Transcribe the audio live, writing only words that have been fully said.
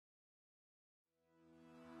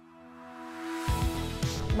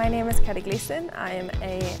My name is Gleeson. I'm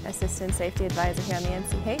an Assistant Safety Advisor here on the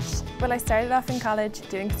NCH. Well, I started off in college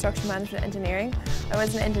doing construction management engineering. I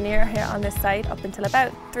was an engineer here on this site up until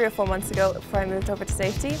about 3 or 4 months ago before I moved over to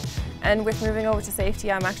safety. And with moving over to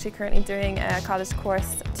safety, I'm actually currently doing a college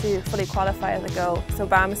course to fully qualify as a GO. So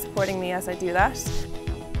BAM is supporting me as I do that.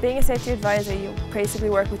 Being a safety advisor, you basically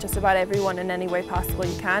work with just about everyone in any way possible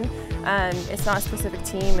you can. It's not a specific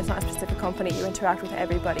team, it's not a specific company, you interact with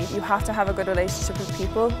everybody. You have to have a good relationship with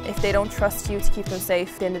people. If they don't trust you to keep them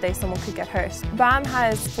safe, at the end of the day someone could get hurt. BAM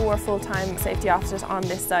has 4 full-time safety officers on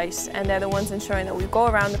this site, and they're the ones ensuring that we go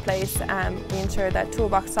around the place, we ensure that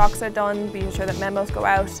toolbox talks are done, we ensure that memos go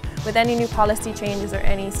out with any new policy changes or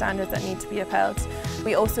any standards that need to be upheld.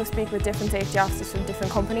 We also speak with different safety officers from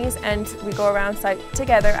different companies, and we go around site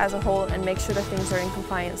together as a whole and make sure that things are in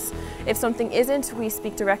compliance. If something isn't, we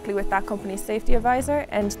speak directly with that company's safety advisor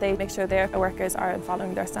and they make sure their workers are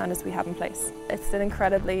following their standards we have in place. It's an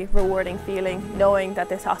incredibly rewarding feeling knowing that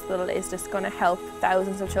this hospital is just going to help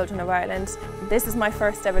thousands of children of Ireland. This is my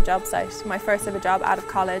first ever job site, my first ever job out of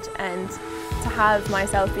college, and to have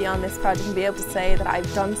myself be on this project and be able to say that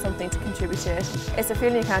I've done something to contribute to it, it's a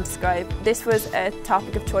feeling you can't describe. This was a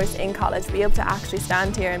topic of choice in college. To be able to actually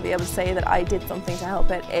stand here and be able to say that I did something to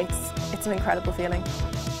help it, it's an incredible feeling.